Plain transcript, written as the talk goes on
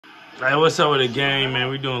Hey, what's up with the game, man?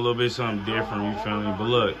 We doing a little bit something different, you feel me? But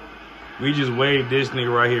look, we just waved this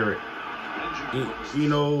nigga right here. You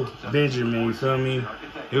know, Benjamin, you feel me?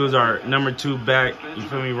 He was our #2 back, you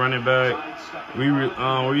feel me, running back.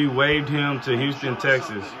 We waved him to Houston,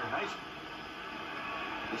 Texas.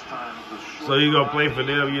 So he gonna play for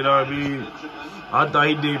them, you know what I mean? I thought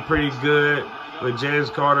he did pretty good, but James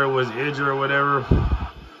Carter was injured or whatever.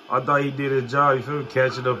 I thought he did his job, you feel me?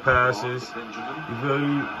 Catching the passes, you feel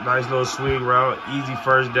me? Nice little swing route, easy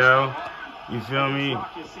first down, you feel me?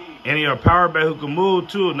 And he a power back who can move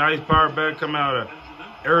too. Nice power back coming out of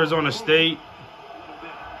Arizona State.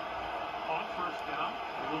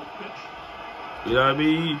 You know what I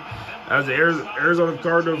mean? As an Arizona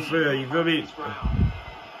Cardinals fan, you feel me?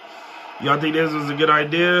 Y'all think this was a good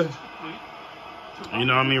idea? You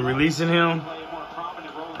know what I mean? Releasing him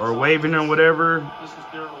or waiving him, whatever.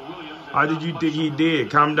 How did you think he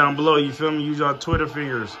did? Comment down below, you feel me? Use your Twitter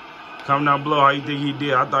fingers. Comment down below how you think he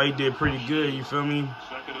did. I thought he did pretty good, you feel me?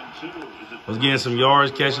 Was getting some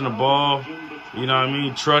yards, catching the ball. You know what I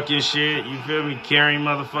mean? Trucking shit, you feel me? Carrying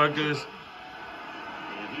motherfuckers.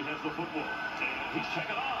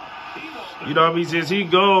 You know what I mean? Since he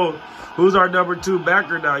go, who's our #2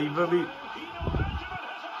 backer now? You feel me? You know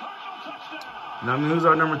what I mean? Who's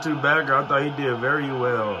our #2 backer? I thought he did very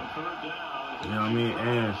well. You know what I mean?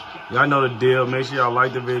 And y'all know the deal. Make sure y'all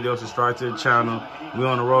like the video, subscribe to the channel. We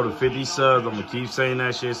on the road to 50 subs. I'm gonna keep saying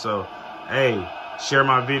that shit. So, hey, share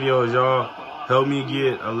my videos, y'all. Help me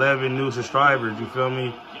get 11 new subscribers. You feel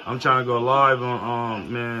me? I'm trying to go live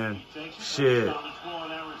on, man, shit,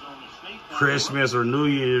 Christmas or New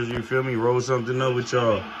Year's. You feel me? Roll something up with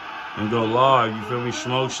y'all and go live. You feel me?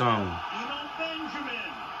 Smoke something.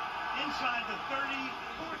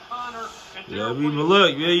 Yeah, I mean, but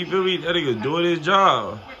look, man, you feel me? That nigga doing his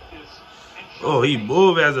job. Oh, he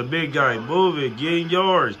move as a big guy. Moving, getting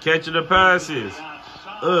yards, catching the passes.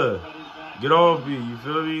 Get off me, you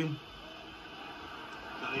feel me?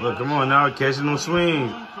 Look, come on now, catching them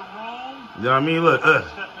swings. You know what I mean? Look,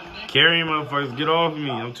 carrying motherfuckers, get off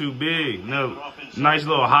me. I'm too big. No, nice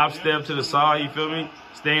little hop step to the side, you feel me?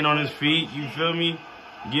 Staying on his feet, you feel me?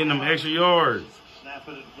 Getting them extra yards. Snap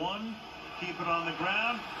it at one, keep it on the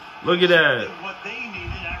ground. Look at that. What they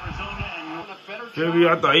needed, Arizona, and feel me?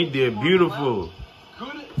 I thought he did beautiful.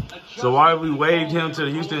 So why we waved him to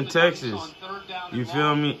Houston, Texas? You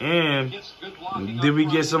feel me? And did we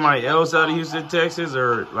get somebody else out of Houston, Texas,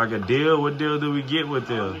 or like a deal? What deal did we get with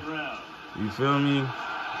them? You feel me?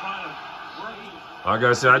 Like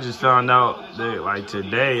I said, I just found out that like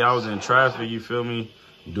today I was in traffic. You feel me?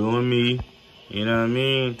 Doing me. You know what I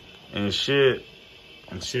mean? And shit.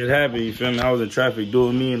 And shit happened, you feel me? I was in traffic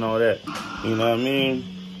doing me and all that. You know what I mean?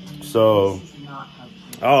 So,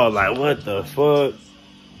 I was like, what the fuck?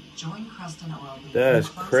 That's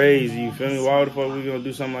crazy, you feel me? Why the fuck we gonna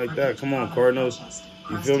do something like that? Come on, Cardinals.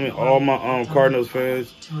 You feel me? All my Cardinals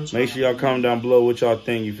fans, make sure y'all comment down below what y'all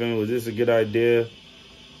think. You feel me? Was this a good idea?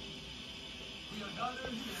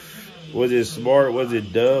 Was it smart? Was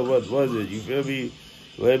it dumb? What was it? You feel me?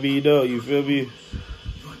 Let me know, you feel me?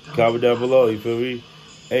 Comment down below, you feel me?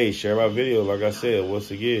 Hey, share my video, like I said, once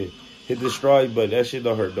again. Hit the strike button. That shit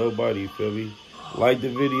don't hurt nobody, you feel me? Like the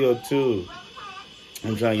video, too.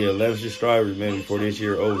 I'm trying to get 11 subscribers, man, before this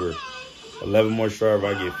year over. 11 more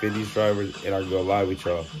subscribers, I get 50 subscribers, and I can go live with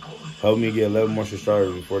y'all. Help me get 11 more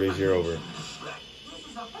subscribers before this year over.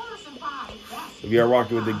 If y'all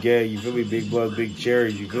rocking with the gang, you feel me? Big blood, big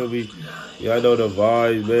cherries, you feel me? Y'all know the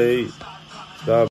vibes, babe. Stop.